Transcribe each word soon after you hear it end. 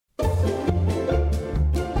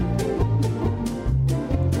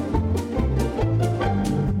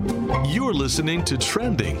You're listening to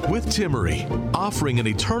Trending with Timmerie, offering an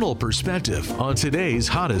eternal perspective on today's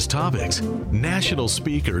hottest topics. National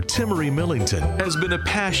speaker Timmerie Millington has been a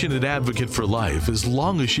passionate advocate for life as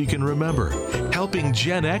long as she can remember, helping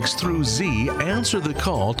Gen X through Z answer the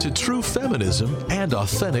call to true feminism and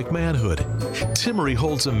authentic manhood. Timmerie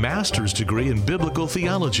holds a master's degree in biblical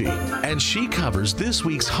theology, and she covers this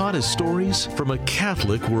week's hottest stories from a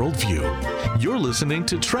Catholic worldview. You're listening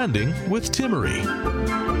to Trending with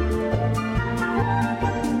Timmerie.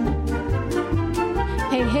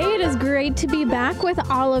 Hey, it is great to be back with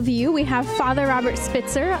all of you. We have Father Robert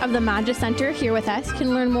Spitzer of the Maggia Center here with us. You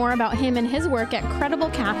can learn more about him and his work at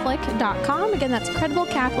crediblecatholic.com. Again, that's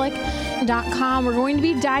crediblecatholic.com. We're going to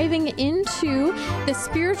be diving into the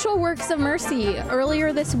spiritual works of mercy.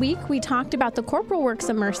 Earlier this week, we talked about the corporal works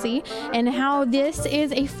of mercy and how this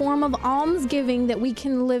is a form of almsgiving that we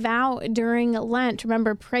can live out during Lent.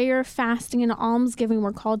 Remember, prayer, fasting, and almsgiving,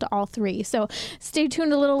 we're called to all three. So stay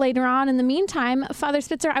tuned a little later on. In the meantime, Father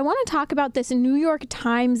Spitzer, I want to talk about this New York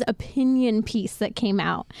Times opinion piece that came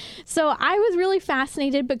out. So I was really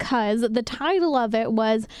fascinated because the title of it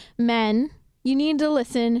was Men, You Need to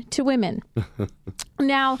Listen to Women.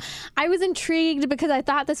 Now, I was intrigued because I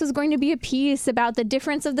thought this was going to be a piece about the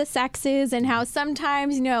difference of the sexes and how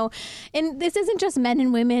sometimes, and this isn't just men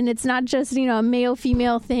and women. It's not just, a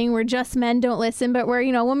male-female thing where just men don't listen, but where,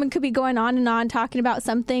 a woman could be going on and on talking about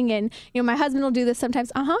something. And, my husband will do this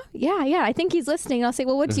sometimes. Yeah, I think he's listening. I'll say,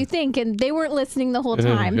 well, what do you think? And they weren't listening the whole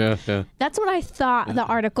time. Yeah. That's what I thought the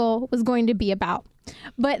article was going to be about.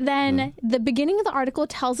 But then the beginning of the article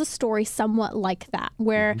tells a story somewhat like that,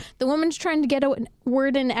 where the woman's trying to get a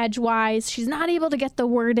word in edgewise. She's not able to get the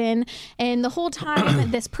word in. And the whole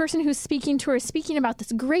time, this person who's speaking to her is speaking about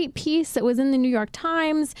this great piece that was in the New York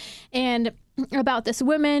Times and about this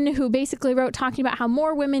woman who basically wrote talking about how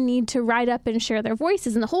more women need to write up and share their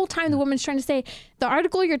voices. And the whole time the woman's trying to say, the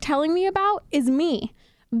article you're telling me about is me.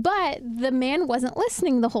 But the man wasn't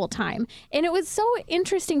listening the whole time. And it was so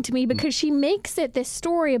interesting to me because she makes it this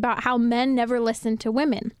story about how men never listen to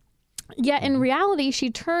women. Yet in reality, she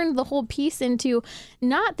turned the whole piece into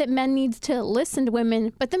not that men needs to listen to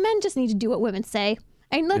women, but the men just need to do what women say.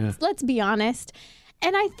 And let's be honest.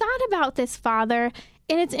 And I thought about this, Father,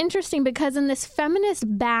 and it's interesting because in this feminist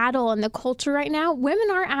battle in the culture right now, women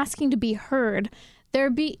aren't asking to be heard. They're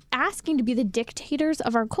asking to be the dictators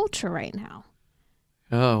of our culture right now.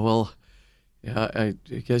 Oh, well, yeah, I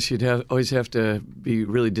guess you'd always have to be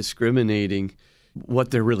really discriminating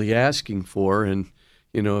what they're really asking for. And,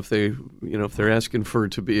 if they're asking for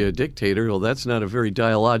to be a dictator, well, that's not a very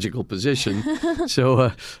dialogical position.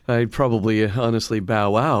 So I'd probably honestly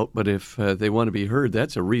bow out. But if they want to be heard,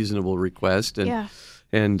 that's a reasonable request. And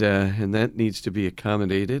that needs to be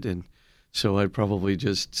accommodated. And so I'd probably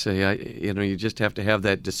just say, you just have to have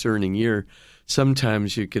that discerning ear.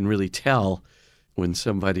 Sometimes you can really tell when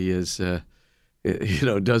somebody is,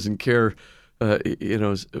 doesn't care,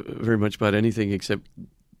 very much about anything except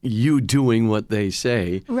you doing what they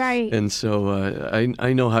say. Right. And so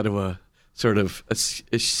I know how to sort of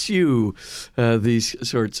eschew these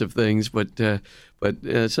sorts of things, but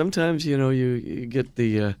sometimes, you get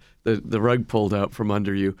the rug pulled out from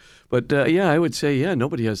under you. But I would say,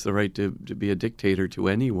 nobody has the right to be a dictator to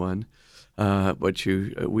anyone. But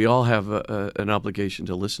we all have an obligation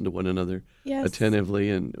to listen to one another attentively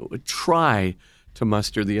and try to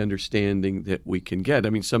muster the understanding that we can get. I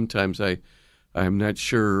mean, sometimes I'm not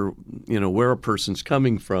sure, where a person's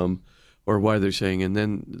coming from or why they're saying. And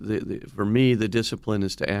then for me, the discipline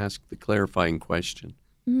is to ask the clarifying question.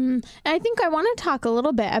 And I think I want to talk a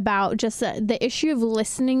little bit about just the issue of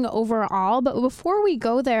listening overall. But before we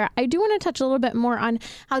go there, I do want to touch a little bit more on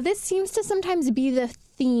how this seems to sometimes be the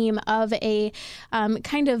theme of a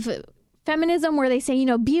kind of feminism where they say,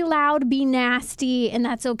 be loud, be nasty, and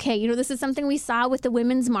that's okay. This is something we saw with the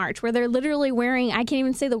Women's March where they're literally wearing, I can't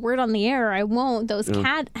even say the word on the air, or I won't, those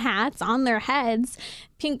cat hats on their heads,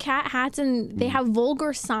 pink cat hats, and they have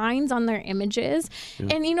vulgar signs on their images.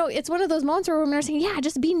 And, it's one of those moments where women are saying,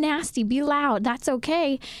 just be nasty, be loud, that's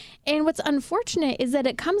okay. And what's unfortunate is that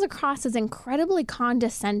it comes across as incredibly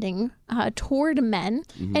condescending toward men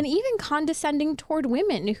and even condescending toward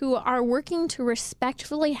women who are working to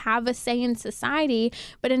respectfully have a say in society,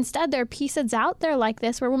 but instead there are pieces out there like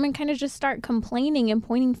this where women kind of just start complaining and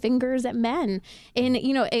pointing fingers at men. And,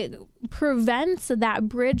 it prevents that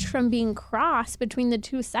bridge from being crossed between the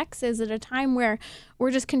two sexes at a time where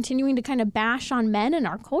we're just continuing to kind of bash on men in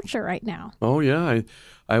our culture right now. Oh, yeah.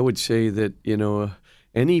 I would say that,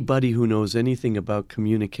 anybody who knows anything about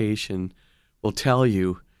communication will tell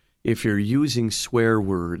you if you're using swear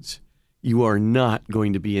words, you are not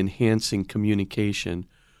going to be enhancing communication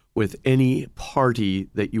with any party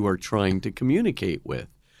that you are trying to communicate with.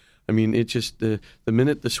 I mean, it just, the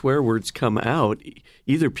minute the swear words come out,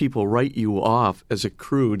 either people write you off as a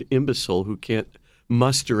crude imbecile who can't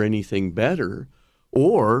muster anything better,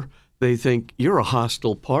 or they think you're a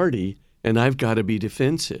hostile party and I've got to be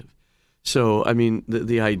defensive. So, I mean,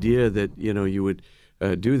 the idea that, you would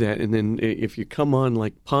do that, and then if you come on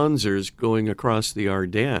like panzers going across the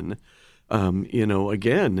Ardennes,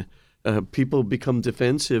 again, people become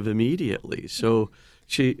defensive immediately. So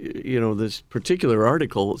this particular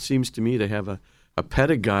article seems to me to have a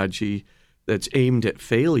pedagogy that's aimed at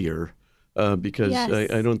failure, because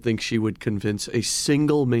Yes. I don't think she would convince a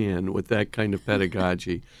single man with that kind of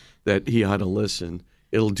pedagogy that he ought to listen.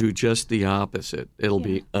 It'll do just the opposite. It'll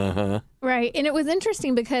be, Right. And it was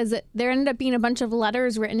interesting because there ended up being a bunch of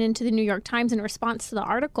letters written into the New York Times in response to the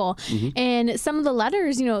article. And some of the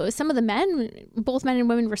letters, some of the men, both men and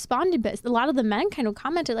women responded, but a lot of the men kind of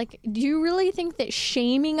commented, like, do you really think that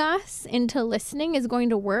shaming us into listening is going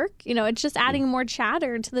to work? It's just adding more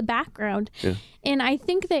chatter to the background. Yeah. And I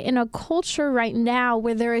think that in a culture right now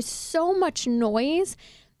where there is so much noise,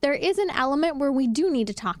 there is an element where we do need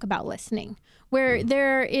to talk about listening, where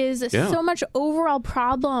there is so much overall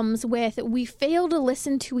problems with we fail to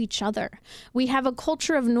listen to each other. We have a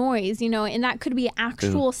culture of noise, and that could be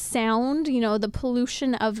actual sound, the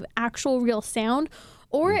pollution of actual real sound,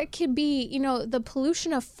 or it could be, the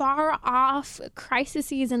pollution of far off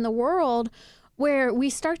crises in the world, where we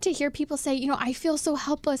start to hear people say, I feel so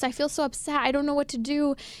helpless, I feel so upset, I don't know what to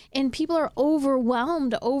do. And people are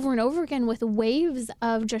overwhelmed over and over again with waves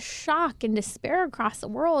of just shock and despair across the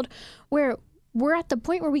world, where we're at the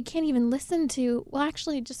point where we can't even listen to, well,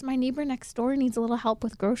 actually, just my neighbor next door needs a little help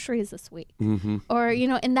with groceries this week. Or,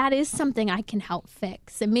 and that is something I can help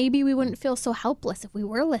fix. And maybe we wouldn't feel so helpless if we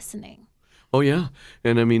were listening. Oh, yeah.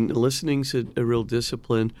 And I mean, listening's a real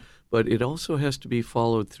discipline, but it also has to be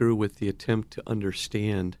followed through with the attempt to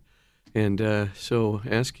understand. And so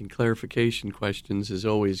asking clarification questions is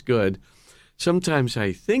always good. Sometimes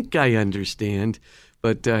I think I understand,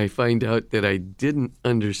 but I find out that I didn't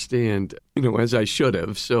understand, as I should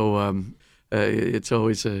have. So it's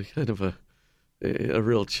always a kind of a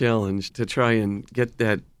real challenge to try and get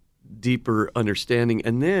that deeper understanding.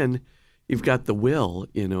 And then you've got the will,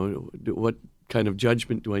 what kind of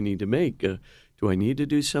judgment do I need to make? Do I need to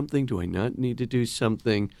do something? Do I not need to do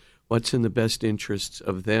something? What's in the best interests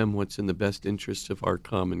of them? What's in the best interests of our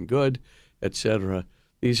common good, etc.?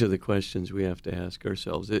 These are the questions we have to ask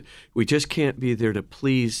ourselves. We just can't be there to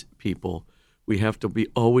please people. We have to be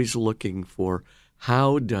always looking for,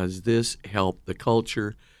 how does this help the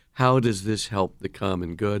culture? How does this help the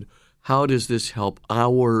common good? How does this help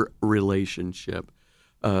our relationship?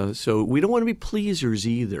 So we don't want to be pleasers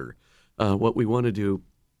either. What we want to do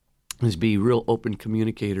is be real open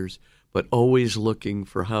communicators, but always looking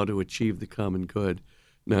for how to achieve the common good,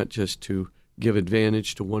 not just to give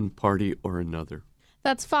advantage to one party or another.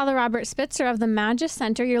 That's Father Robert Spitzer of the Magis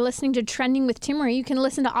Center. You're listening to Trending with Timmerie. You can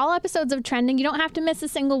listen to all episodes of Trending. You don't have to miss a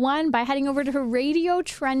single one by heading over to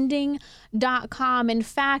radiotrending.com. In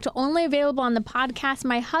fact, only available on the podcast.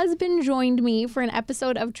 My husband joined me for an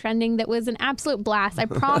episode of Trending that was an absolute blast. I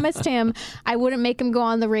promised him I wouldn't make him go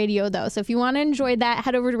on the radio, though. So if you want to enjoy that,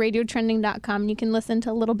 head over to radiotrending.com. You can listen to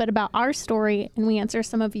a little bit about our story, and we answer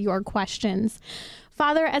some of your questions.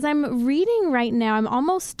 Father, as I'm reading right now, I'm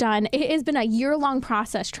almost done. It has been a year-long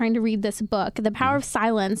process trying to read this book, The Power of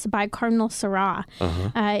Silence by Cardinal Sarah.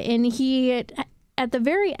 And he, at the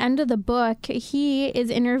very end of the book, he is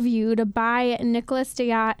interviewed by Nicholas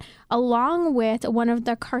Dayat along with one of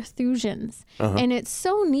the Carthusians. And it's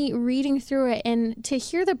so neat reading through it and to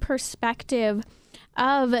hear the perspective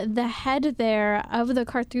of the head there of the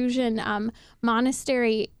Carthusian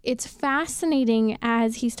monastery. It's fascinating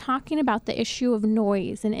as he's talking about the issue of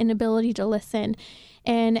noise and inability to listen.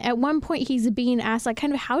 And at one point he's being asked, like,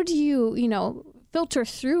 kind of, how do you, filter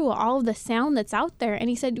through all of the sound that's out there? And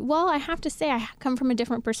he said, well, I have to say I come from a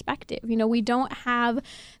different perspective. We don't have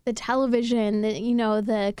the television,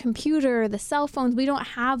 the computer, the cell phones. We don't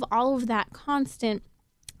have all of that constant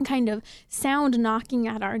kind of sound knocking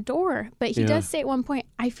at our door. But he does say at one point,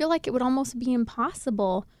 I feel like it would almost be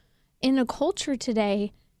impossible in a culture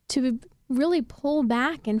today to really pull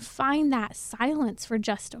back and find that silence for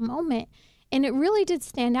just a moment. And it really did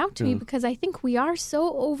stand out to me because I think we are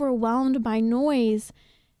so overwhelmed by noise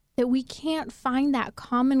that we can't find that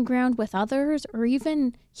common ground with others or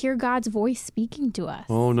even hear God's voice speaking to us.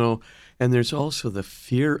 Oh, no. And there's also the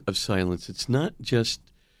fear of silence. It's not just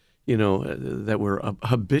that we're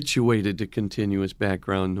habituated to continuous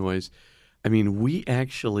background noise. I mean, we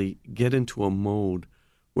actually get into a mode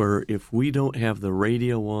where if we don't have the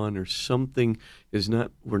radio on or something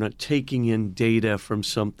we're not taking in data from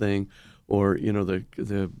something, or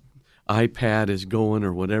the iPad is going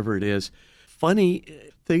or whatever it is, funny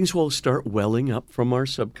things will start welling up from our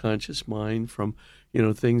subconscious mind, from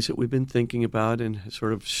things that we've been thinking about and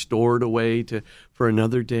sort of stored away for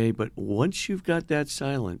another day. But once you've got that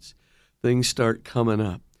silence, things start coming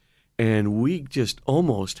up, and we just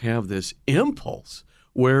almost have this impulse.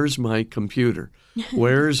 Where's my computer?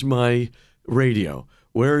 Where's my radio?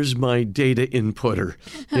 Where's my data inputter?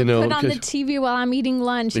 Put on the TV while I'm eating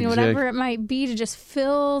lunch, whatever it might be, to just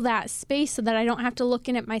fill that space so that I don't have to look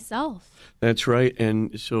in it myself. That's right.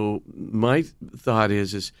 And so my thought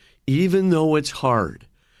is even though it's hard,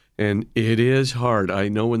 and it is hard, I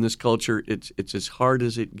know in this culture it's as hard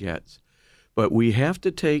as it gets, but we have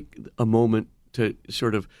to take a moment to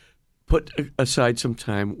sort of put aside some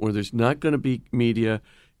time where there's not going to be media,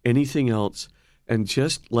 anything else, and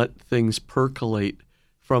just let things percolate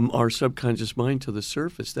from our subconscious mind to the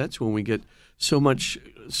surface. That's when we get so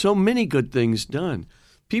many good things done.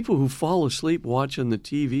 People who fall asleep watching the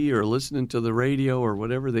TV or listening to the radio or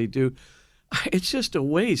whatever they do, it's just a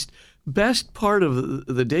waste. Best part of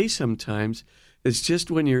the day sometimes is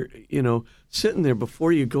just when you're, sitting there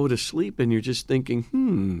before you go to sleep and you're just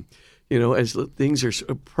thinking, as things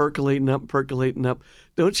are percolating up.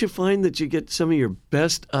 Don't you find that you get some of your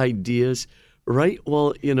best ideas right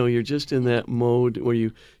while, you're just in that mode where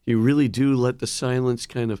you really do let the silence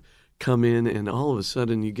kind of come in, and all of a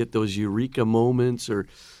sudden you get those eureka moments, or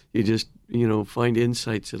you just, find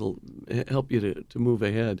insights that'll help you to move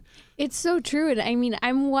ahead. It's so true. I mean,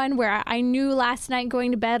 I'm one where I knew last night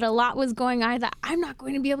going to bed, a lot was going on. I thought, I'm not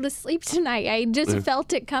going to be able to sleep tonight. I just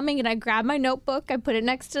felt it coming, and I grabbed my notebook. I put it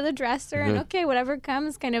next to the dresser, and okay, whatever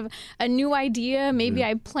comes, kind of a new idea. Maybe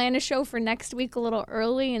I plan a show for next week a little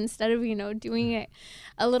early instead of, doing it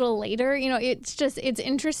a little later. It's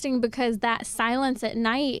interesting because that silence at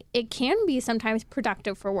night, it can be sometimes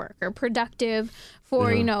productive for work or productive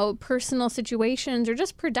for, personal situations, or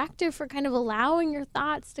just productive for kind of allowing your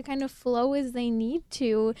thoughts to kind of flow as they need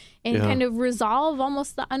to, and kind of resolve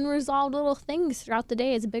almost the unresolved little things throughout the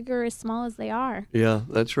day, as big or as small as they are. Yeah,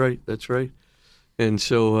 that's right. And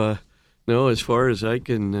so, as far as I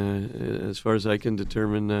can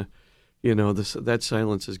determine, that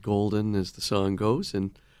silence is golden, as the song goes,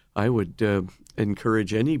 and I would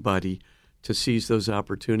encourage anybody to seize those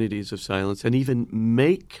opportunities of silence, and even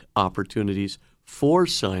make opportunities for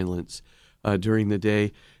silence during the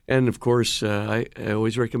day. And of course, I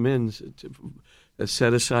always recommend to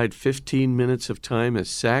set aside 15 minutes of time as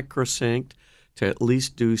sacrosanct to at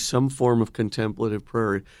least do some form of contemplative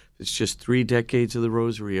prayer. It's just 3 decades of the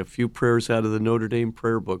Rosary, a few prayers out of the Notre Dame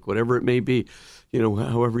prayer book, whatever it may be,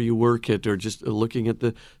 however you work it, or just looking at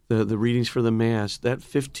the readings for the Mass. That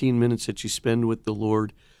 15 minutes that you spend with the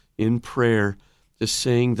Lord in prayer, just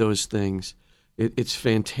saying those things, it's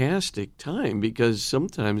fantastic time, because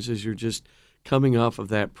sometimes as you're just coming off of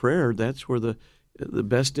that prayer, that's where the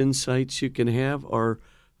best insights you can have are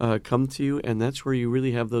come to you, and that's where you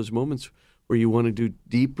really have those moments where you want to do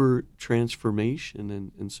deeper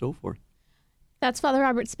transformation and so forth. That's Father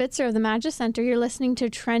Robert Spitzer of the Magis Center. You're listening to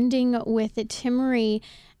Trending with Timmerie.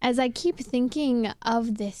 As I keep thinking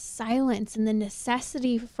of this silence and the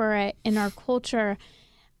necessity for it in our culture,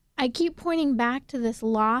 I keep pointing back to this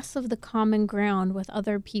loss of the common ground with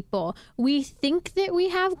other people. We think that we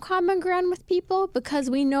have common ground with people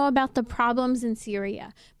because we know about the problems in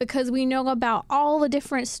Syria, because we know about all the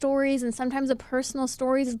different stories and sometimes the personal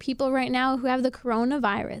stories of people right now who have the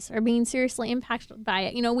coronavirus or being seriously impacted by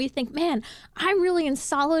it. We think, man, I'm really in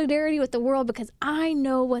solidarity with the world because I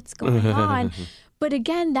know what's going on. But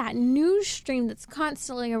again, that news stream that's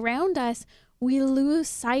constantly around us, we lose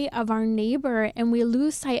sight of our neighbor, and we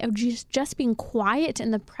lose sight of just being quiet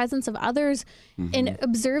in the presence of others, and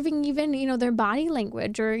observing even, their body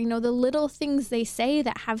language, or, the little things they say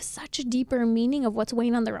that have such a deeper meaning of what's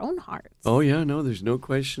weighing on their own hearts. Oh, yeah, no, there's no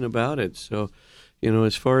question about it. So,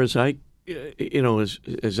 as far as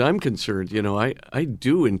as I'm concerned, I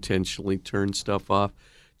do intentionally turn stuff off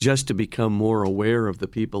just to become more aware of the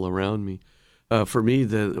people around me. For me,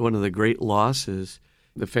 one of the great losses,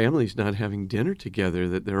 the family's not having dinner together,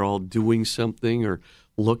 that they're all doing something or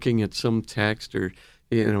looking at some text, or,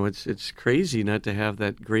 it's crazy not to have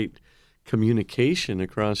that great communication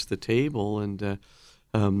across the table. And,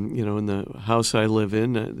 in the house I live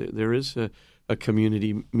in, there is a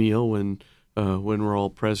community meal when we're all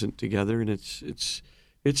present together, and it's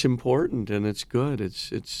important, and it's good.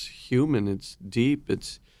 It's human. It's deep.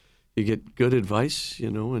 You get good advice,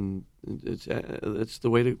 and it's the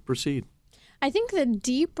way to proceed. I think the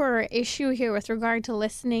deeper issue here with regard to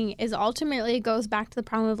listening is ultimately it goes back to the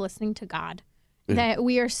problem of listening to God. Yeah. That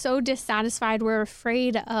we are so dissatisfied, we're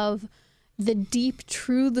afraid of the deep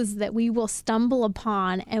truths that we will stumble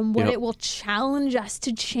upon and what it will challenge us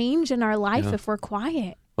to change in our life if we're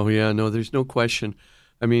quiet. Oh, yeah, no, there's no question.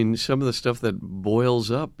 I mean, some of the stuff that boils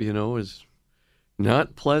up, is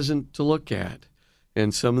not pleasant to look at.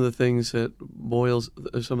 And some of the things that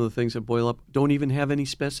boil up don't even have any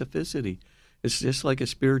specificity. It's just like a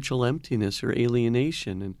spiritual emptiness or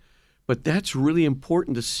alienation. But that's really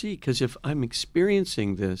important to see, because if I'm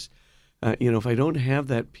experiencing this, if I don't have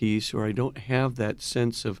that peace, or I don't have that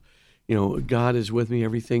sense of, God is with me,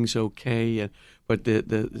 everything's okay, but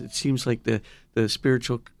it seems like the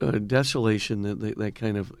spiritual desolation, that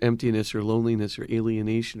kind of emptiness or loneliness or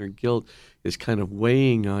alienation or guilt is kind of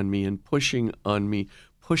weighing on me and pushing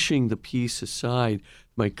the peace aside,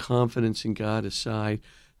 my confidence in God aside,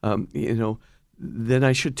 then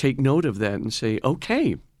I should take note of that and say,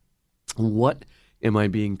 okay, what am I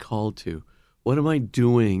being called to? What am I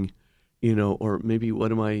doing? Or maybe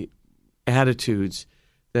what are my attitudes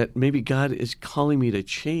that maybe God is calling me to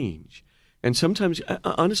change? And sometimes,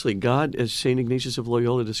 honestly, God, as St. Ignatius of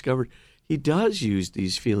Loyola discovered, he does use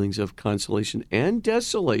these feelings of consolation and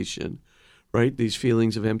desolation, right? These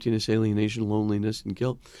feelings of emptiness, alienation, loneliness, and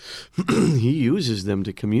guilt. He uses them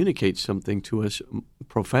to communicate something to us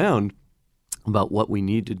profound about what we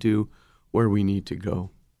need to do, where we need to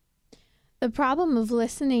go. The problem of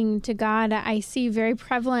listening to God, I see very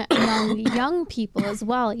prevalent among young people as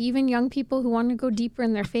well, even young people who want to go deeper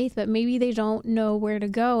in their faith, but maybe they don't know where to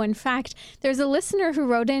go. In fact, there's a listener who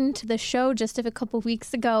wrote into the show just a couple of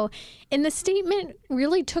weeks ago, and the statement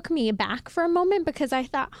really took me aback for a moment, because I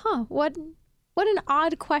thought, what an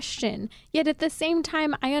odd question. Yet at the same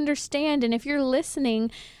time, I understand, and if you're listening,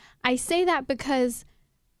 I say that because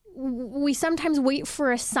we sometimes wait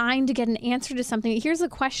for a sign to get an answer to something. Here's a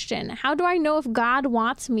question. How do I know if God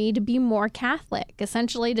wants me to be more Catholic?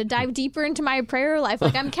 Essentially, to dive deeper into my prayer life.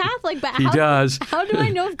 Like, I'm Catholic, but how do I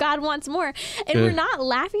know if God wants more? And we're not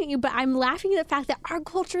laughing at you, but I'm laughing at the fact that our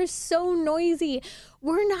culture is so noisy.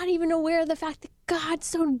 We're not even aware of the fact that God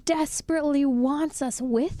so desperately wants us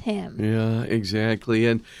with him. Yeah, exactly.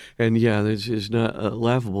 And yeah, this is not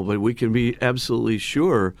laughable, but we can be absolutely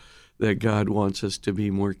sure that God wants us to be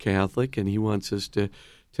more Catholic, and he wants us to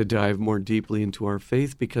dive more deeply into our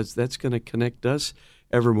faith, because that's going to connect us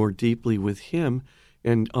ever more deeply with him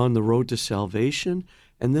and on the road to salvation,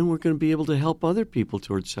 and then we're going to be able to help other people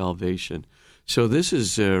towards salvation. So this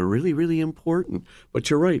is really, really important. But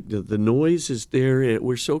you're right, the noise is there.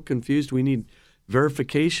 We're so confused. We need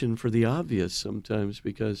verification for the obvious sometimes,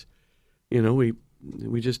 because,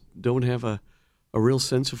 we just don't have a real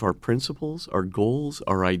sense of our principles, our goals,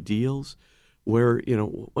 our ideals, where,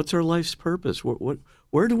 what's our life's purpose?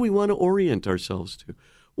 Where do we want to orient ourselves to?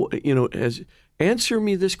 Answer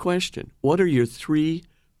me this question. What are your 3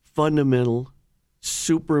 fundamental,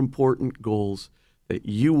 super important goals that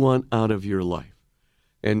you want out of your life?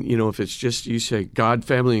 And, if it's just you say God,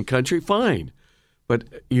 family, and country, fine. But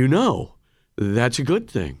that's a good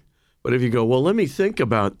thing. But if you go, well, let me think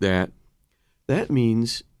about that, that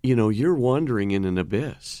means you're wandering in an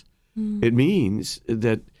abyss. It means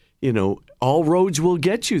that, all roads will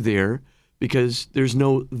get you there, because there's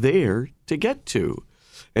no there to get to.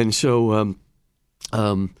 And so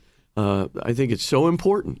I think it's so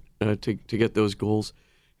important to get those goals.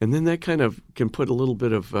 And then that kind of can put a little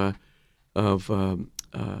bit of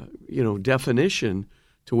definition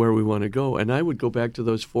to where we want to go. And I would go back to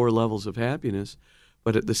those 4 levels of happiness,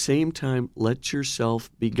 but at the same time, let yourself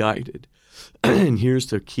be guided. And here's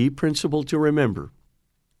the key principle to remember.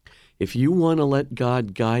 If you want to let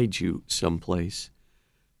God guide you someplace,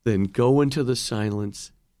 then go into the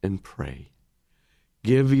silence and pray.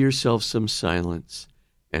 Give yourself some silence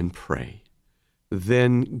and pray.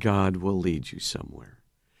 Then God will lead you somewhere.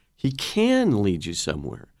 He can lead you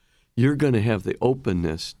somewhere. You're going to have the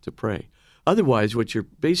openness to pray. Otherwise, what you're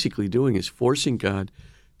basically doing is forcing God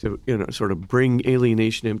to, sort of bring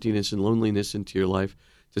alienation, emptiness, and loneliness into your life,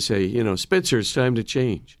 to say, Spitzer, it's time to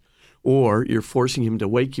change. Or you're forcing him to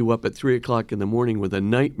wake you up at 3 o'clock in the morning with a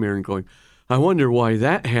nightmare and going, I wonder why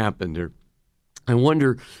that happened, or I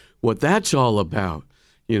wonder what that's all about,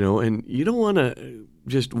 and you don't want to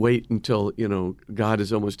just wait until, God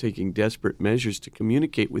is almost taking desperate measures to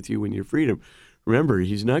communicate with you in your freedom. Remember,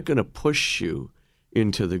 he's not going to push you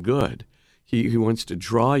into the good. He wants to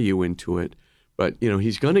draw you into it, but,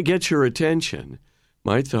 he's going to get your attention.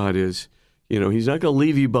 My thought is, he's not going to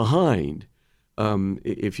leave you behind.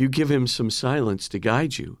 If you give him some silence to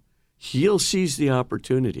guide you, he'll seize the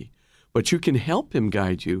opportunity. But you can help him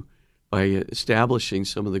guide you by establishing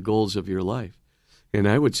some of the goals of your life. And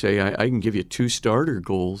I would say I can give you 2 starter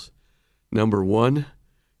goals. Number 1,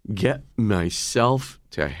 get myself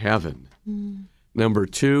to heaven. Number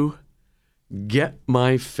 2, get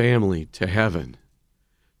my family to heaven.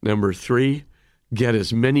 Number 3, get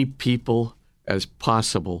as many people as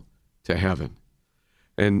possible to heaven.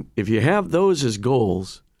 And if you have those as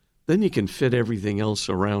goals, then you can fit everything else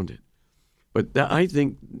around it. But I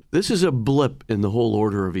think this is a blip in the whole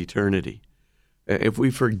order of eternity. If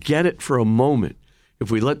we forget it for a moment,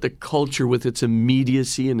 if we let the culture with its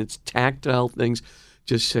immediacy and its tactile things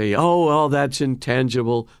just say, oh, well, that's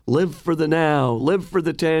intangible. Live for the now. Live for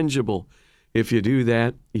the tangible. If you do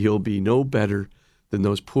that, you'll be no better than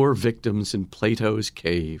those poor victims in Plato's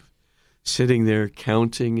cave, sitting there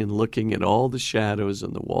counting and looking at all the shadows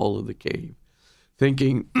on the wall of the cave,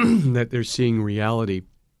 thinking that they're seeing reality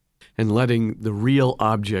and letting the real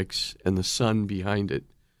objects and the sun behind it,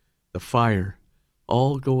 the fire,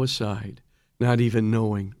 all go aside, not even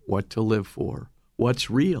knowing what to live for, what's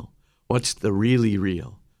real, what's the really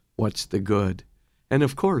real, what's the good. And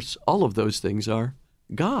of course, all of those things are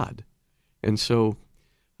God. And so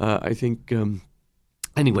I think,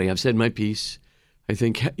 anyway, I've said my piece. I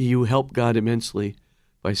think you help God immensely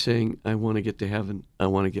by saying, I want to get to heaven, I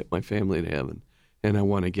want to get my family to heaven, and I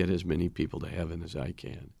want to get as many people to heaven as I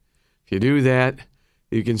can. If you do that,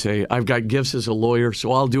 you can say, I've got gifts as a lawyer,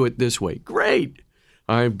 so I'll do it this way. Great.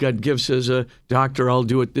 I've got gifts as a doctor, I'll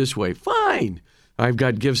do it this way. Fine. I've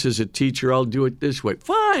got gifts as a teacher, I'll do it this way.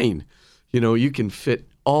 Fine. You can fit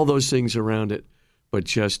all those things around it, but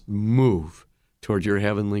just move toward your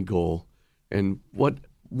heavenly goal. And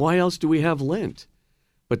why else do we have Lent?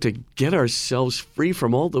 But to get ourselves free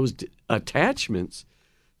from all those attachments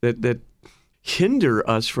that hinder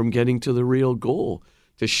us from getting to the real goal,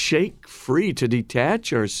 to shake free, to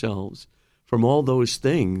detach ourselves from all those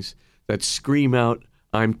things that scream out,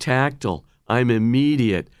 I'm tactile, I'm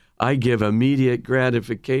immediate, I give immediate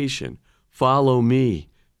gratification. Follow me.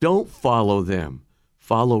 Don't follow them.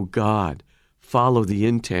 Follow God. Follow the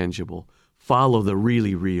intangible. Follow the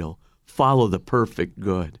really real. Follow the perfect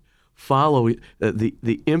good. Follow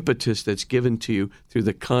the impetus that's given to you through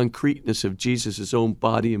the concreteness of Jesus' own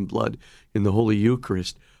body and blood in the Holy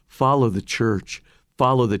Eucharist. Follow the church.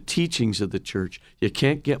 Follow the teachings of the church. You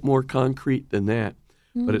can't get more concrete than that.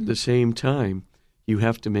 But at the same time, you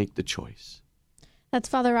have to make the choice. That's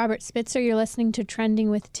Father Robert Spitzer. You're listening to Trending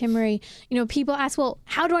with Timmerie. People ask, well,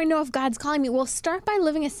 how do I know if God's calling me? Well, start by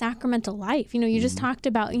living a sacramental life. You just talked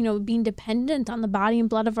about, being dependent on the body and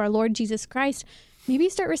blood of our Lord Jesus Christ. Maybe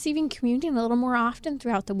start receiving communion a little more often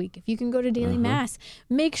throughout the week. If you can go to daily mass,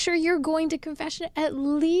 make sure you're going to confession at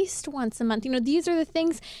least once a month. These are the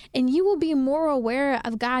things, and you will be more aware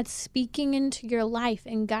of God speaking into your life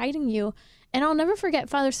and guiding you. And I'll never forget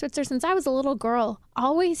Father Spitzer, since I was a little girl,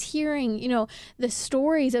 always hearing, the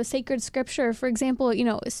stories of sacred scripture. For example,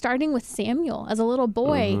 starting with Samuel as a little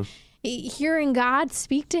boy, hearing God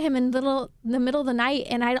speak to him in the middle of the night.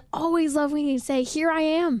 And I'd always love when he'd say, here I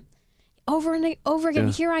am. Over and over again,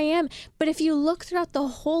 here I am. But if you look throughout the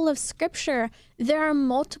whole of Scripture, there are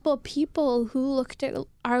multiple people who looked at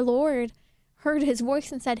our Lord, heard his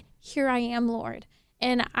voice and said, here I am, Lord.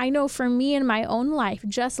 And I know for me in my own life,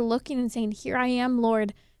 just looking and saying, here I am,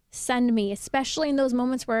 Lord, send me, especially in those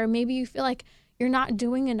moments where maybe you feel like you're not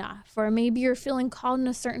doing enough, or maybe you're feeling called in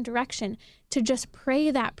a certain direction, to just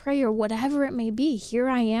pray that prayer, whatever it may be. Here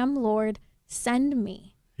I am, Lord, send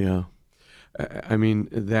me. Yeah. I mean,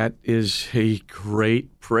 that is a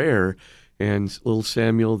great prayer. And little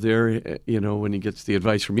Samuel there, when he gets the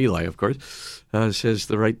advice from Eli, of course, says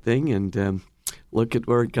the right thing. And look at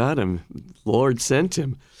where it got him. Lord sent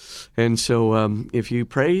him. And so if you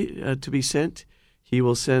pray to be sent, he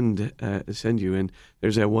will send you. And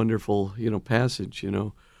there's that wonderful, passage,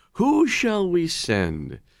 who shall we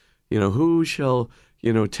send? Who shall,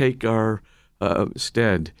 take our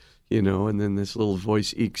stead? And then this little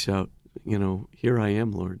voice ekes out, here I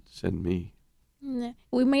am, Lord, send me.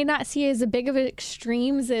 We may not see as big of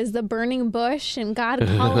extremes as the burning bush and God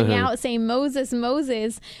calling out saying, Moses,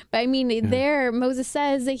 Moses. But there Moses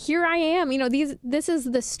says, here I am. This is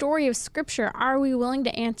the story of Scripture. Are we willing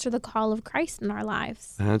to answer the call of Christ in our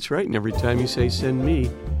lives? That's right. And every time you say, send me,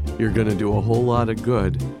 you're going to do a whole lot of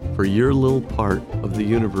good for your little part of the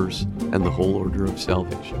universe and the whole order of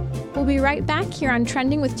salvation. We'll be right back here on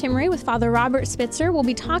Trending with Timmerie with Father Robert Spitzer. We'll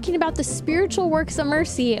be talking about the spiritual works of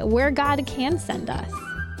mercy, where God can send us.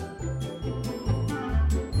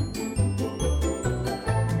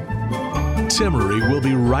 Timmerie will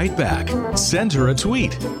be right back. Send her a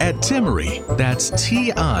tweet at Timmerie. That's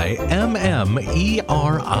Timmerie.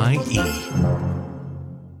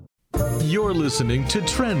 You're listening to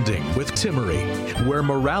Trending with Timmery, where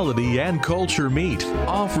morality and culture meet,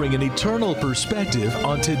 offering an eternal perspective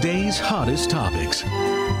on today's hottest topics.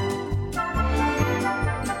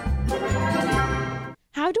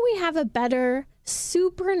 How do we have a better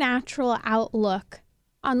supernatural outlook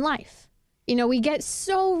on life? You know, we get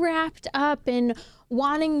so wrapped up in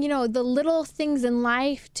wanting, the little things in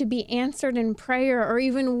life to be answered in prayer, or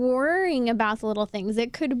even worrying about the little things.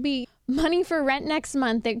 It could be money for rent next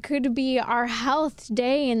month. It could be our health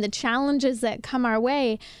today and the challenges that come our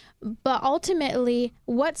way. But ultimately,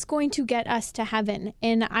 what's going to get us to heaven?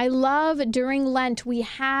 And I love during Lent, we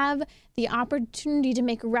have the opportunity to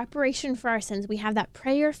make reparation for our sins. We have that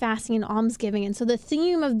prayer, fasting, and almsgiving. And so the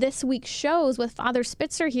theme of this week's shows with Father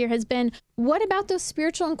Spitzer here has been, what about those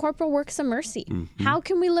spiritual and corporal works of mercy? Mm-hmm. How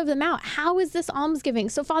can we live them out? How is this almsgiving?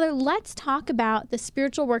 So Father, let's talk about the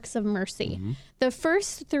spiritual works of mercy. Mm-hmm. The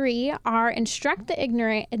first three are instruct the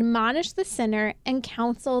ignorant, admonish the sinner, and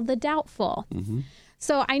counsel the doubtful. Mm-hmm.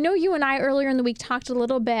 So I know you and I earlier in the week talked a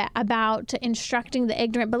little bit about instructing the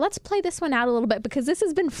ignorant, but let's play this one out a little bit, because this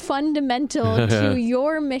has been fundamental to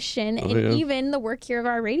your mission and even the work here of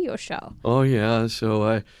our radio show. Oh, yeah.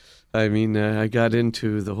 So I got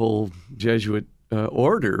into the whole Jesuit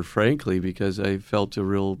order, frankly, because I felt a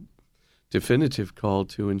real definitive call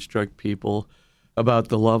to instruct people about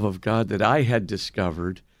the love of God that I had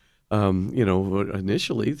discovered,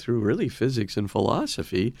 initially through really physics and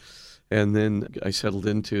philosophy. And then I settled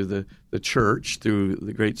into the church through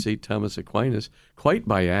the great St. Thomas Aquinas, quite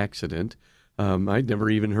by accident. I'd never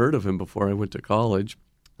even heard of him before I went to college.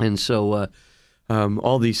 And so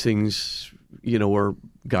all these things, were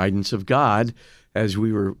guidance of God, as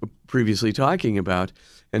we were previously talking about.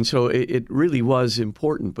 And so it really was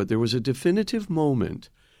important. But there was a definitive moment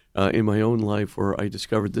in my own life where I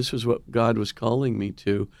discovered this was what God was calling me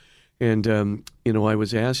to. And, I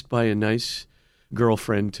was asked by a nice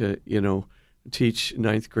girlfriend to, teach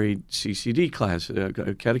ninth grade CCD class,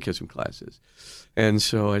 catechism classes. And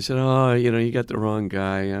so I said, you got the wrong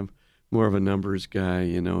guy. I'm more of a numbers guy,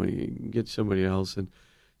 you get somebody else. And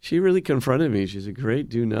she really confronted me. She said, great,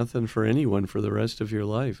 do nothing for anyone for the rest of your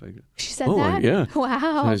life. I go, she said that? Yeah. Wow.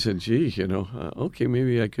 So I said, gee, okay,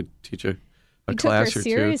 maybe I could teach a class or two.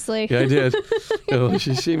 Seriously. Yeah, I did.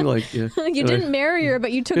 She seemed like... you didn't marry her,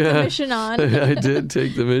 but you took the mission on. I did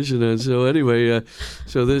take the mission on. So anyway, I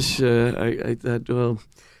thought, well,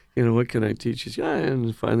 what can I teach? She said,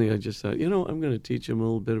 and finally I just thought, I'm going to teach them a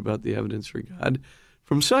little bit about the evidence for God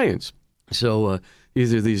from science. So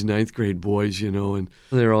these are these ninth grade boys, and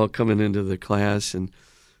they're all coming into the class. And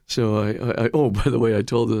so I by the way, I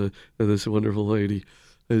told this wonderful lady,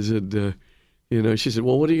 I said, she said,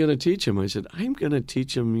 well, what are you going to teach him? I said, I'm going to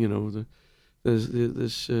teach him,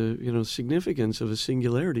 this significance of a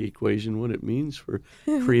singularity equation, what it means for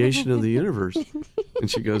creation of the universe. And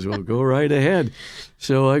she goes, well, go right ahead.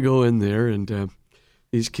 So I go in there, and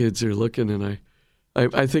these kids are looking, and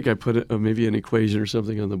I think I put maybe an equation or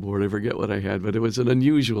something on the board. I forget what I had, but it was an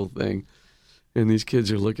unusual thing. And these kids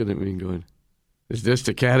are looking at me and going, is this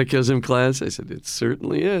the catechism class? I said, it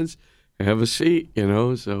certainly is. Have a seat,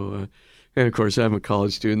 so... and, of course, I'm a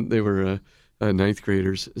college student. They were ninth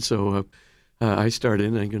graders. So I started,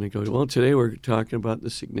 and I'm going to go, well, today we're talking about the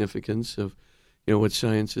significance of, what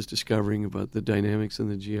science is discovering about the dynamics and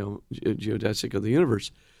the geodesic of the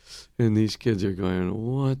universe. And these kids are going,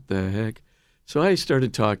 what the heck? So I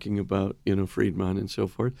started talking about, Friedman and so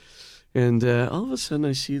forth. And all of a sudden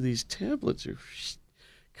I see these tablets are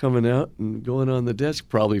coming out and going on the desk,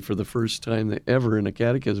 probably for the first time ever in a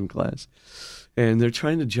catechism class. And they're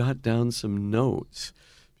trying to jot down some notes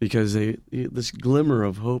because this glimmer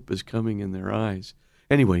of hope is coming in their eyes.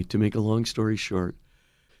 Anyway, to make a long story short,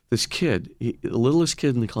 this kid, the littlest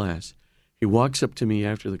kid in the class, he walks up to me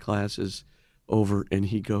after the class is over and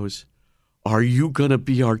he goes, are you going to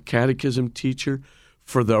be our catechism teacher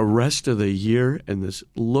for the rest of the year? And this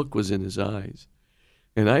look was in his eyes.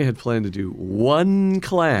 And I had planned to do one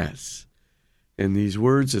class, and these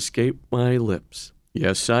words escaped my lips.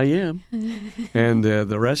 Yes, I am. And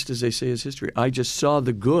the rest, as they say, is history. I just saw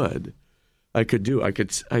the good I could do.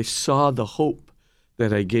 I saw the hope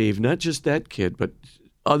that I gave, not just that kid, but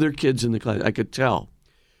other kids in the class. I could tell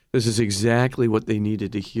this is exactly what they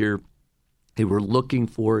needed to hear. They were looking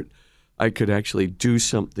for it. I could actually do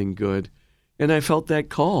something good. And I felt that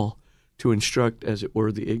call to instruct, as it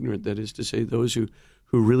were, the ignorant, that is to say, those who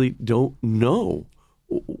really don't know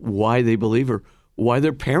why they believe or why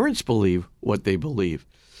their parents believe what they believe.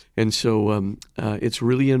 And so it's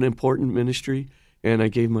really an important ministry, and I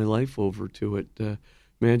gave my life over to it.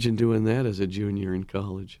 Imagine doing that as a junior in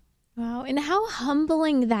college. Wow. And how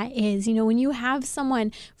humbling that is, when you have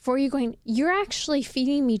someone for you going, you're actually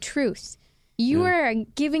feeding me truth. You are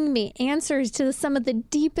giving me answers to some of the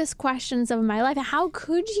deepest questions of my life. How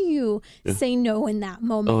could you say no in that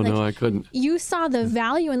moment? Oh, no, I couldn't. You saw the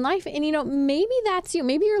value in life. And, maybe that's you.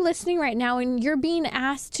 Maybe you're listening right now and you're being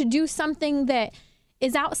asked to do something that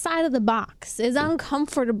is outside of the box, is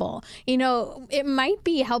uncomfortable. It might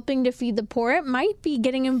be helping to feed the poor. It might be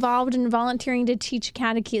getting involved in volunteering to teach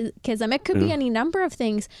catechism. It could be any number of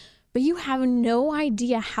things. But you have no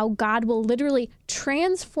idea how God will literally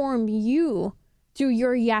transform you through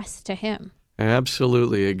your yes to him.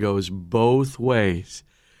 Absolutely. It goes both ways.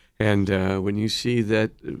 And when you see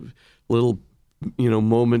that little,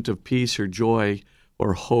 moment of peace or joy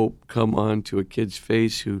or hope come onto a kid's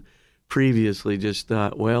face who previously just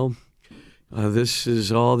thought, well, this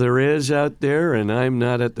is all there is out there, and I'm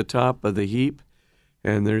not at the top of the heap.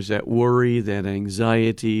 And there's that worry, that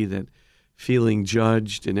anxiety, that feeling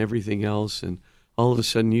judged and everything else, and all of a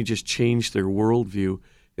sudden you just change their worldview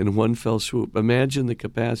in one fell swoop. Imagine the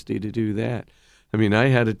capacity to do that. I mean, I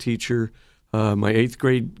had a teacher, my 8th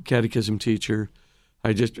grade catechism teacher,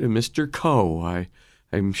 Mr. Ko,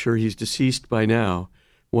 I'm sure he's deceased by now,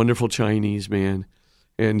 wonderful Chinese man,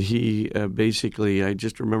 and he basically, I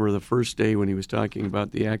just remember the first day when he was talking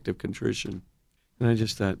about the act of contrition, and I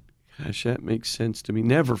just thought, gosh, that makes sense to me.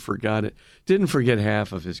 Never forgot it. Didn't forget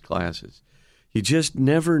half of his classes. You just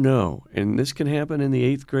never know. And this can happen in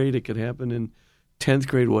the 8th grade. It could happen in 10th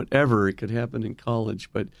grade, whatever. It could happen in college.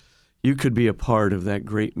 But you could be a part of that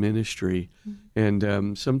great ministry. Mm-hmm.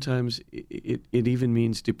 And sometimes it even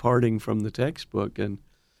means departing from the textbook and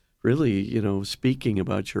really, speaking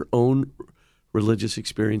about your own religious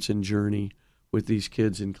experience and journey with these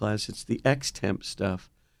kids in class. It's the extemp stuff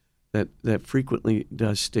that frequently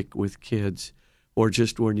does stick with kids, or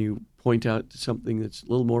just when you point out something that's a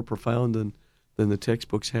little more profound than the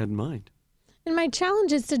textbooks had in mind. And my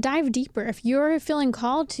challenge is to dive deeper. If you're feeling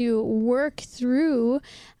called to work through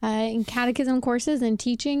catechism courses and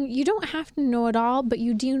teaching, you don't have to know it all, but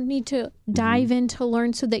you do need to dive in to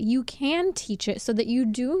learn so that you can teach it, so that you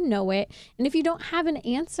do know it. And if you don't have an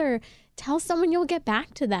answer, tell someone, you'll get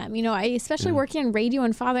back to them. Especially working in radio,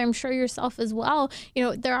 and Father, I'm sure yourself as well,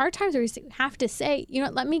 there are times where you have to say,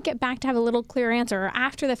 let me get back to have a little clear answer. Or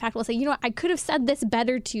after the fact, we'll say, I could have said this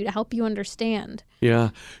better to you to help you understand. Yeah.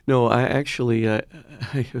 No, I actually,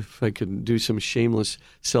 if I could do some shameless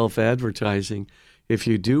self-advertising, if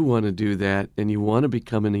you do want to do that and you want to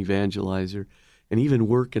become an evangelizer and even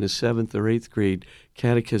work in a 7th or 8th grade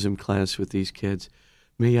catechism class with these kids,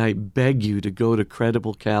 may I beg you to go to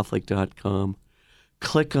crediblecatholic.com,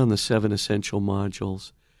 click on the 7 essential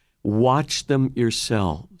modules, watch them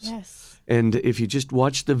yourselves. Yes. And if you just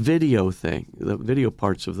watch the video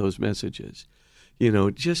parts of those messages,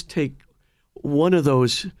 just take one of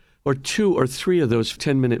those or 2 or 3 of those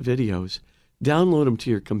 10-minute videos, download them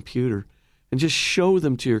to your computer, and just show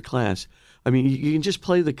them to your class. I mean, you can just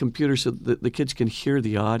play the computer so that the kids can hear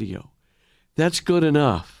the audio. That's good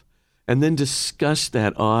enough. And then discuss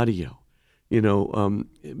that audio,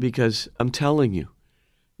 because I'm telling you,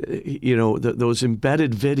 those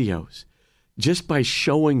embedded videos, just by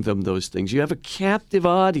showing them those things, you have a captive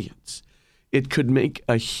audience. It could make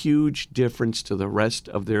a huge difference to the rest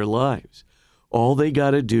of their lives. All they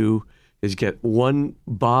got to do is get one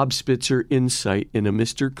Bob Spitzer insight in a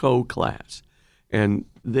Mr. Ko class, and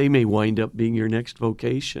they may wind up being your next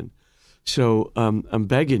vocation. So I'm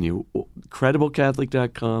begging you,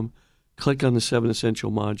 crediblecatholic.com, click on the 7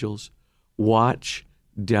 essential modules, watch,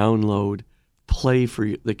 download, play for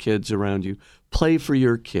the kids around you, play for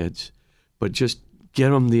your kids, but just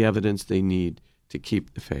get them the evidence they need to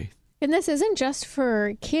keep the faith. And this isn't just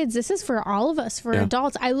for kids. This is for all of us, for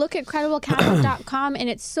adults. I look at crediblecatholic.com and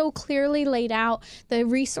it's so clearly laid out. The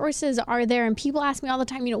resources are there. And people ask me all the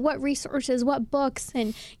time, what resources, what books?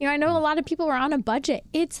 And, I know a lot of people are on a budget.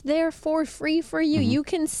 It's there for free for you. You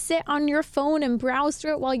can sit on your phone and browse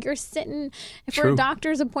through it while you're sitting for a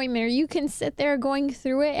doctor's appointment, or you can sit there going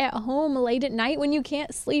through it at home late at night when you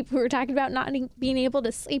can't sleep. We were talking about not being able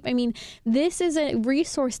to sleep. I mean, this is a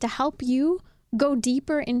resource to help you go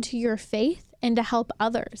deeper into your faith and to help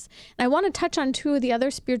others. And I want to touch on 2 of the other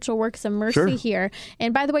spiritual works of mercy here.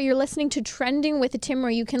 And by the way, you're listening to Trending with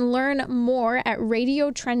Timmerie. You can learn more at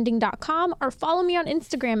radiotrending.com or follow me on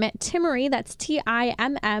Instagram at Timmerie. That's Timmerie.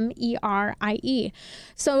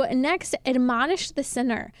 So next, admonish the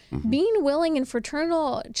sinner. Being willing in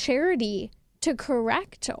fraternal charity to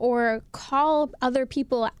correct or call other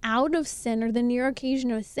people out of sin or the near occasion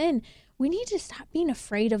of sin we need to stop being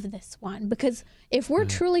afraid of this one, because if we're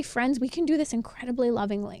truly friends, we can do this incredibly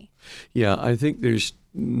lovingly. Yeah, I think there's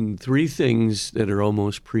three things that are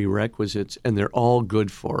almost prerequisites, and they're all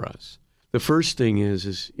good for us. The first thing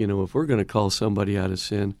is if we're going to call somebody out of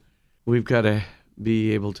sin, we've got to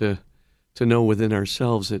be able to know within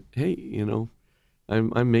ourselves that, hey,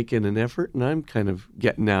 I'm making an effort and I'm kind of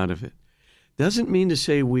getting out of it. Doesn't mean to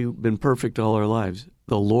say we've been perfect all our lives.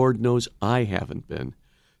 The Lord knows I haven't been.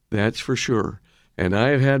 That's for sure. And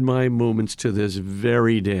I've had my moments to this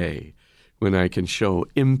very day when I can show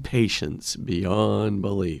impatience beyond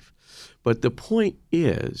belief. But the point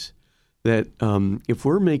is that if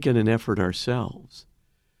we're making an effort ourselves,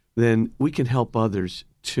 then we can help others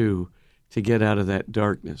too to get out of that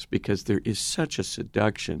darkness, because there is such a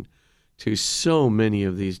seduction to so many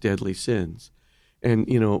of these deadly sins. And,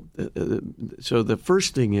 so the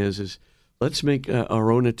first thing is let's make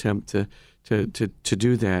our own attempt to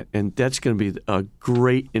do that. And that's going to be a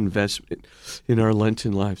great investment in our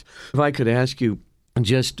Lenten lives. If I could ask you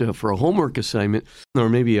just for a homework assignment, or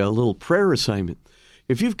maybe a little prayer assignment,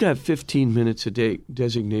 if you've got 15 minutes a day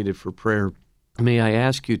designated for prayer, may I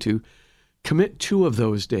ask you to commit 2 of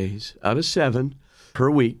those days out of 7 per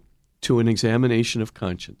week to an examination of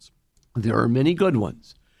conscience. There are many good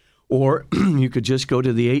ones. Or you could just go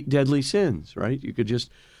to the 8 deadly sins, right? You could just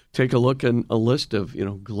take a look at a list of,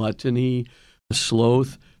 gluttony,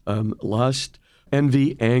 sloth, lust,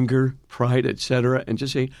 envy, anger, pride, etc., and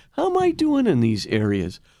just say, how am I doing in these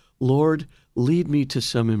areas? Lord, lead me to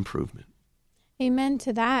some improvement. Amen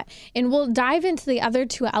to that. And we'll dive into the other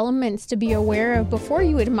 2 elements to be aware of before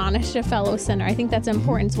you admonish a fellow sinner. I think that's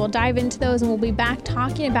important. So we'll dive into those, and we'll be back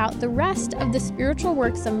talking about the rest of the spiritual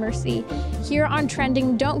works of mercy here on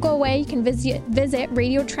Trending. Don't go away. You can visit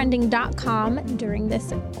radiotrending.com during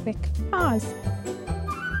this quick pause.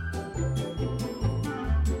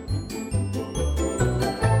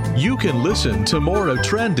 You can listen to more of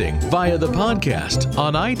Trending via the podcast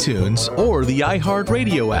on iTunes or the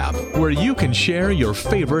iHeartRadio app, where you can share your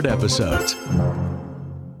favorite episodes.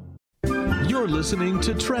 You're listening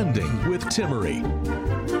to Trending with Timmery.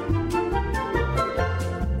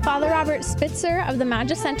 Father Robert Spitzer of the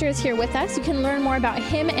Magis Center is here with us. You can learn more about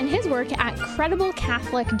him and his work at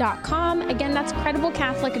crediblecatholic.com. Again, that's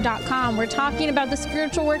crediblecatholic.com. We're talking about the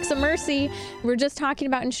spiritual works of mercy. We're just talking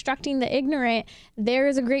about instructing the ignorant. There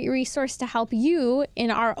is a great resource to help you in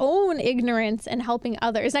our own ignorance and helping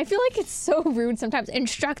others. And I feel like it's so rude sometimes,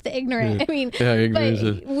 instruct the ignorant. I mean, ignorance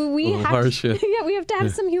is we have harsh. we have to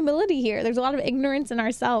have some humility here. There's a lot of ignorance in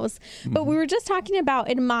ourselves. But we were just talking about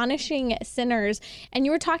admonishing sinners, and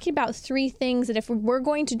you were talking about 3 things that if we're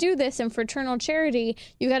going to do this in fraternal charity,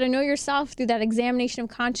 you got to know yourself through that examination of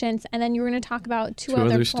conscience, and then you were going to talk about two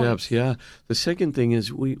other steps. Yeah. The second thing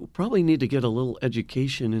is we probably need to get a little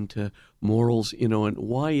education into morals, and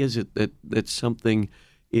why is it that something,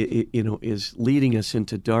 is leading us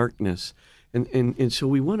into darkness, and so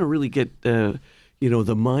we want to really get the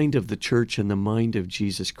mind of the church and the mind of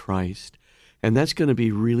Jesus Christ, and that's going to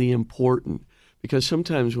be really important. Because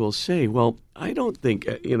sometimes we'll say, well, I don't think,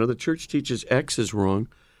 the church teaches X is wrong,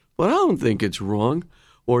 but I don't think it's wrong.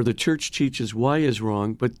 Or the church teaches Y is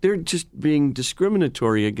wrong, but they're just being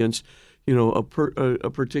discriminatory against, a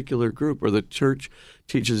particular group. Or the church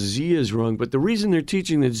teaches Z is wrong, but the reason they're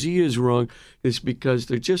teaching that Z is wrong is because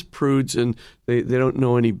they're just prudes and they don't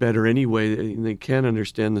know any better anyway. They can't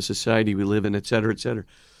understand the society we live in, et cetera, et cetera.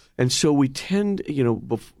 And so we tend,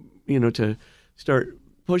 to start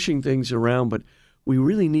pushing things around, but we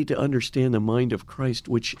really need to understand the mind of Christ,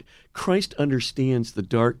 which Christ understands the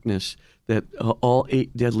darkness that all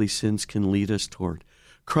 8 deadly sins can lead us toward.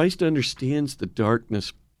 Christ understands the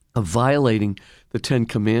darkness of violating the 10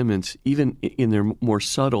 Commandments, even in their more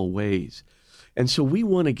subtle ways. And so we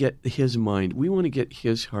want to get his mind. We want to get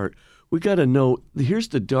his heart. We got to know, here's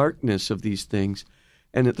the darkness of these things,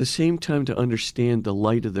 and at the same time to understand the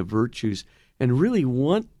light of the virtues and really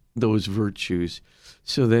want those virtues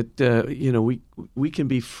so that, we can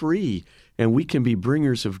be free and we can be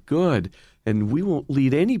bringers of good and we won't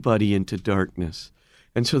lead anybody into darkness.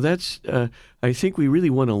 And so that's, I think we really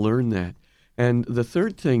want to learn that. And the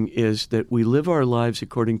third thing is that we live our lives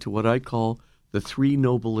according to what I call the 3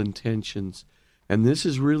 noble intentions. And this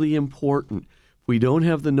is really important. If we don't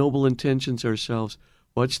have the noble intentions ourselves,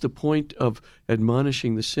 what's the point of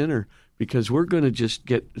admonishing the sinner? Because we're going to just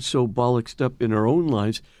get so bollocksed up in our own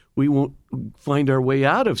lives, we won't find our way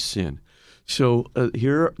out of sin. So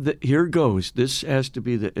here goes. This has to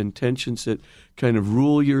be the intentions that kind of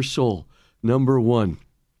rule your soul. Number 1,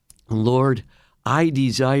 Lord, I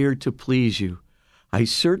desire to please you. I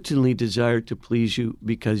certainly desire to please you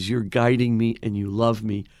because you're guiding me and you love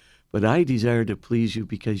me. but I desire to please you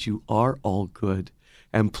because you are all good,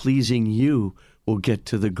 and pleasing you will get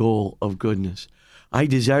to the goal of goodness. I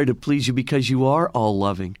desire to please you because you are all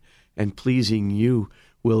loving, and pleasing you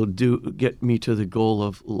will get me to the goal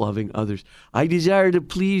of loving others. I desire to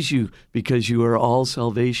please you because you are all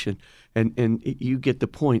salvation, and you get the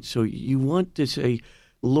point. So you want to say,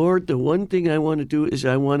 Lord, the one thing I want to do is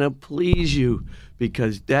I want to please you,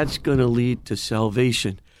 because that's going to lead to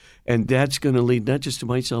salvation. And that's going to lead not just to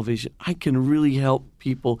my salvation, I can really help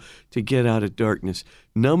people to get out of darkness.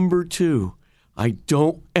 Number 2, I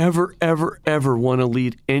don't ever, ever, ever want to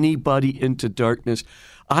lead anybody into darkness.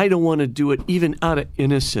 I don't want to do it even out of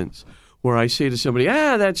innocence, where I say to somebody,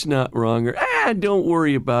 that's not wrong, or don't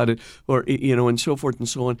worry about it, or, and so forth and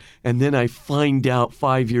so on. And then I find out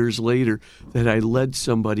 5 years later that I led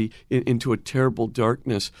somebody into a terrible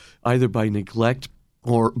darkness, either by neglect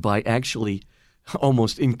or by actually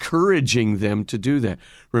almost encouraging them to do that.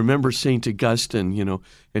 Remember St. Augustine,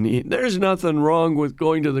 and there's nothing wrong with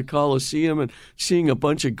going to the Colosseum and seeing a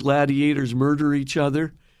bunch of gladiators murder each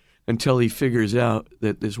other, until he figures out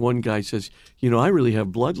that this one guy says, I really have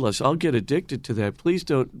bloodlust. I'll get addicted to that. Please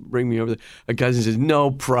don't bring me over there. Augustine says,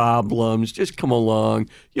 no problems. Just come along.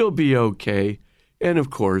 You'll be okay. And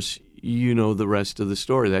of course, the rest of the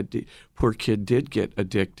story. That poor kid did get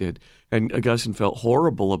addicted. And Augustine felt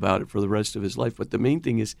horrible about it for the rest of his life. But the main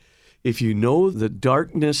thing is, if you know the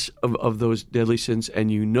darkness of those deadly sins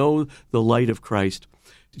and you know the light of Christ,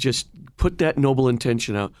 just put that noble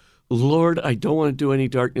intention out. Lord, I don't want to do any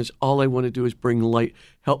darkness. All I want to do is bring light.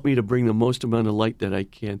 Help me to bring the most amount of light that I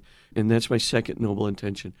can. And that's my second noble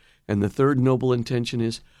intention. And the third noble intention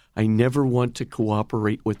is, I never want to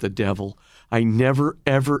cooperate with the devil. I never,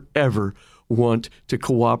 ever, ever want to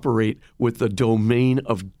cooperate with the domain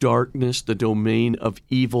of darkness, the domain of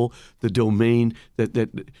evil, the domain that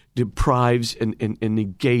deprives and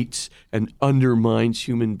negates and undermines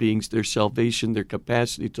human beings, their salvation, their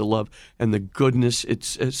capacity to love, and the goodness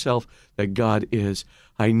itself that God is.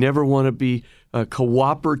 I never want to be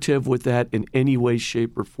cooperative with that in any way,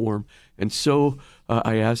 shape, or form. And so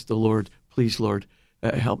I ask the Lord, please, Lord,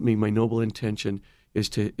 help me. My noble intention is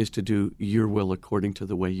to do your will according to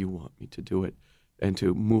the way you want me to do it, and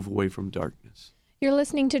to move away from darkness. You're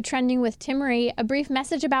listening to Trending with Timmerie. A brief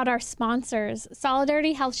message about our sponsors.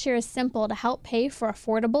 Solidarity HealthShare is simple to help pay for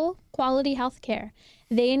affordable, quality health care.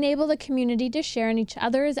 They enable the community to share in each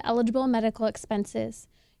other's eligible medical expenses.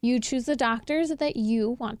 You choose the doctors that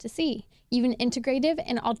you want to see. Even integrative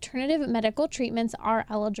and alternative medical treatments are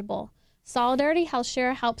eligible. Solidarity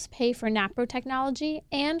HealthShare helps pay for NAPRO technology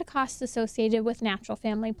and costs associated with natural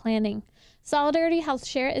family planning. Solidarity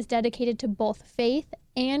HealthShare is dedicated to both faith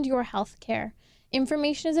and your health care.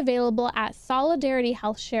 Information is available at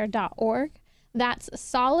solidarityhealthshare.org. That's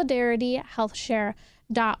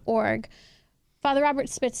solidarityhealthshare.org. Father Robert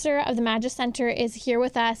Spitzer of the Magis Center is here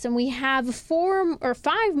with us, and we have 4 or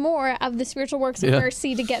 5 more of the spiritual works of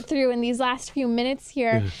mercy to get through in these last few minutes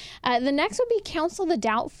here. The next would be Counsel the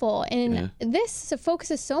Doubtful, and this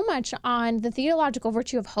focuses so much on the theological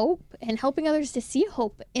virtue of hope and helping others to see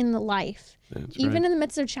hope in the life, even in the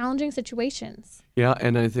midst of challenging situations. Yeah,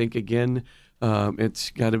 and I think, again, it's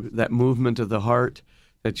got that movement of the heart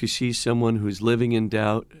that you see someone who's living in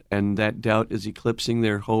doubt, and that doubt is eclipsing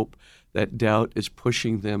their hope. That doubt is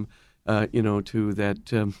pushing them, to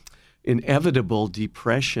that inevitable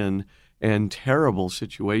depression and terrible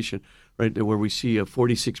situation, right, where we see a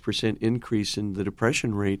 46% increase in the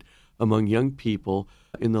depression rate among young people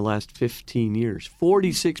in the last 15 years.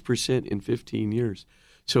 46% in 15 years.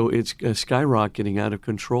 So it's skyrocketing out of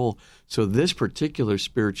control. So this particular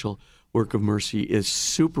spiritual work of mercy is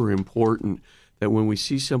super important, that when we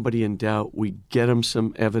see somebody in doubt, we get them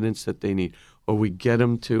some evidence that they need, or we get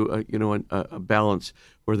them to a balance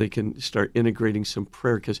where they can start integrating some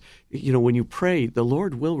prayer. Because when you pray, the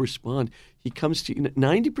Lord will respond. He comes to you.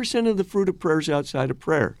 90% of the fruit of prayer is outside of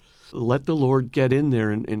prayer. Let the Lord get in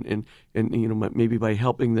there, and maybe by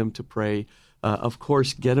helping them to pray, of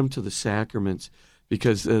course, get them to the sacraments,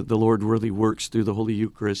 because the Lord really works through the Holy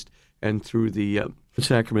Eucharist and through the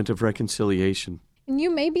sacrament of reconciliation. And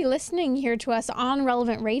you may be listening here to us on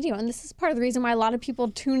Relevant Radio, and this is part of the reason why a lot of people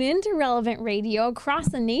tune into Relevant Radio across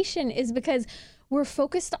the nation, is because we're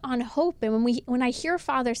focused on hope. And when I hear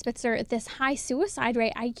Father Spitzer at this high suicide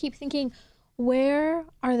rate, I keep thinking, where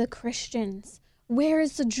are the Christians? Where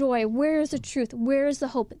is the joy? Where is the truth? Where is the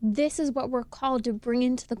hope? This is what we're called to bring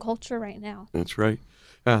into the culture right now. That's right.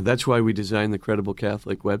 That's why we designed the Credible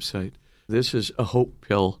Catholic website. This is a hope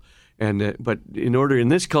pill. And but in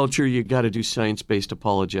this culture, you got to do science-based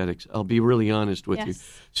apologetics. I'll be really honest with you.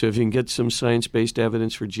 So if you can get some science-based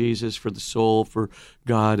evidence for Jesus, for the soul, for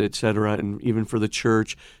God, etc., and even for the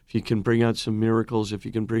church, if you can bring out some miracles, if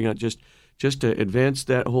you can bring out just to advance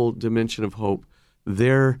that whole dimension of hope,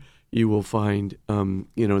 there you will find,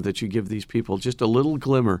 that you give these people just a little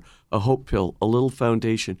glimmer, a hope pill, a little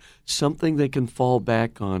foundation, something they can fall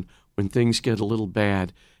back on when things get a little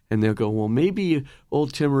bad. And they'll go, well, maybe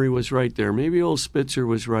old Timmery was right there. Maybe old Spitzer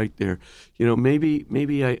was right there.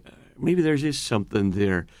 Maybe there's just something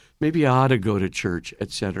there. Maybe I ought to go to church,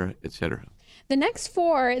 et cetera, et cetera. The next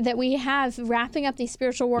 4 that we have wrapping up these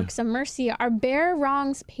spiritual works of mercy are bear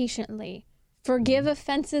wrongs patiently, forgive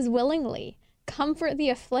offenses willingly, comfort the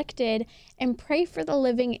afflicted, and pray for the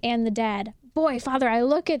living and the dead. Boy, Father, I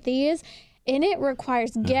look at these, and it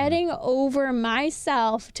requires getting over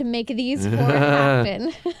myself to make these 4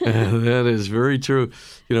 happen. That is very true.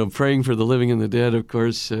 Praying for the living and the dead, of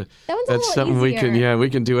course, that's something easier. we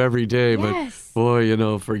can do every day. Yes. But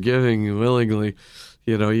boy, forgiving willingly,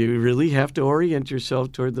 you really have to orient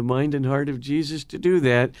yourself toward the mind and heart of Jesus to do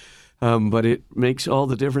that. But it makes all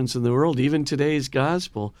the difference in the world. Even today's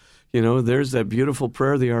gospel, there's that beautiful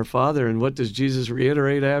prayer, the Our Father, and what does Jesus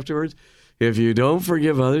reiterate afterwards? If you don't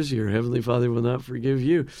forgive others, your Heavenly Father will not forgive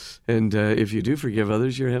you. And if you do forgive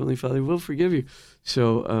others, your Heavenly Father will forgive you.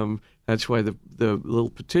 So that's why the little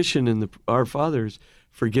petition in the Our Fathers,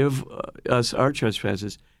 forgive us our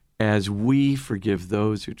trespasses as we forgive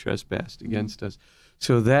those who trespass against us.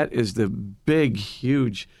 So that is the big,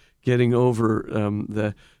 huge getting over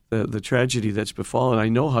the tragedy that's befallen. I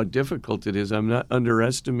know how difficult it is. I'm not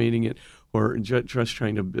underestimating it or just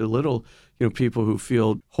trying to belittle people who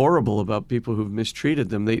feel horrible about people who've mistreated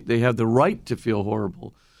them. They have the right to feel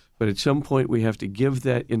horrible. But at some point, we have to give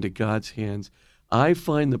that into God's hands. I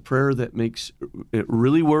find the prayer that makes it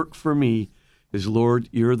really work for me is, Lord,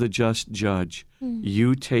 you're the just judge.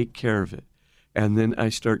 You take care of it. And then I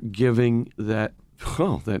start giving that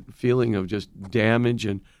feeling of just damage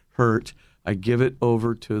and hurt. I give it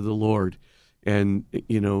over to the Lord. And,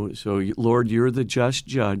 so, Lord, you're the just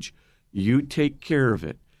judge. You take care of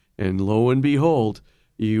it. And lo and behold,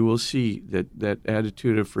 you will see that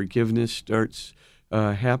attitude of forgiveness starts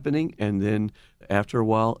happening. And then after a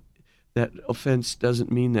while, that offense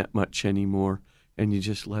doesn't mean that much anymore. And you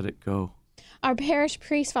just let it go. Our parish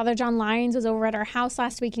priest, Father John Lyons, was over at our house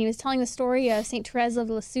last week, and he was telling the story of St. Therese of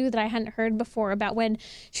Lisieux that I hadn't heard before, about when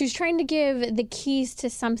she was trying to give the keys to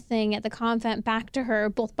something at the convent back to her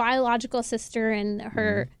both biological sister and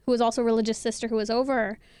her, who was also a religious sister who was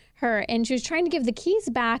over her. And she was trying to give the keys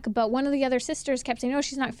back, but one of the other sisters kept saying, no,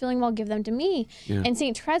 she's not feeling well, give them to me. Yeah. And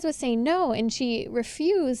St. Therese was saying no, and she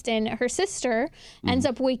refused. And her sister ends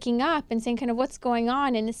up waking up and saying kind of what's going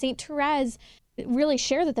on. And St. Therese really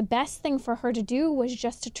shared that the best thing for her to do was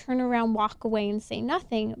just to turn around, walk away, and say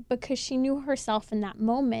nothing, because she knew herself in that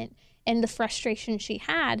moment and the frustration she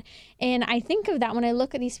had. And I think of that when I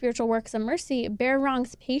look at these spiritual works of mercy: bear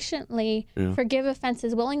wrongs patiently, forgive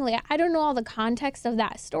offenses willingly. I don't know all the context of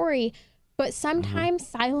that story, but sometimes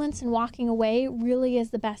silence and walking away really is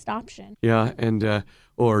the best option. Yeah, and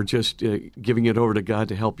or just giving it over to God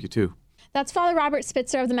to help you too. That's Father Robert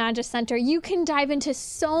Spitzer of the Magis Center. You can dive into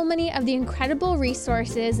so many of the incredible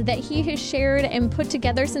resources that he has shared and put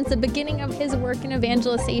together since the beginning of his work in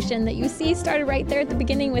evangelization that you see started right there at the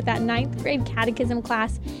beginning with that 9th grade catechism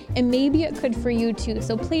class, and maybe it could for you too.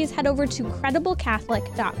 So please head over to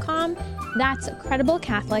crediblecatholic.com. That's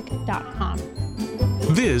crediblecatholic.com.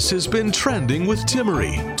 This has been Trending with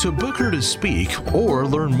Timmery. To book her to speak or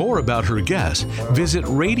learn more about her guests, visit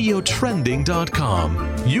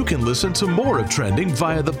radiotrending.com. You can listen to more of Trending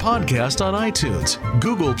via the podcast on iTunes,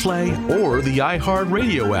 Google Play, or the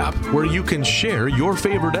iHeartRadio app, where you can share your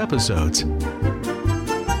favorite episodes.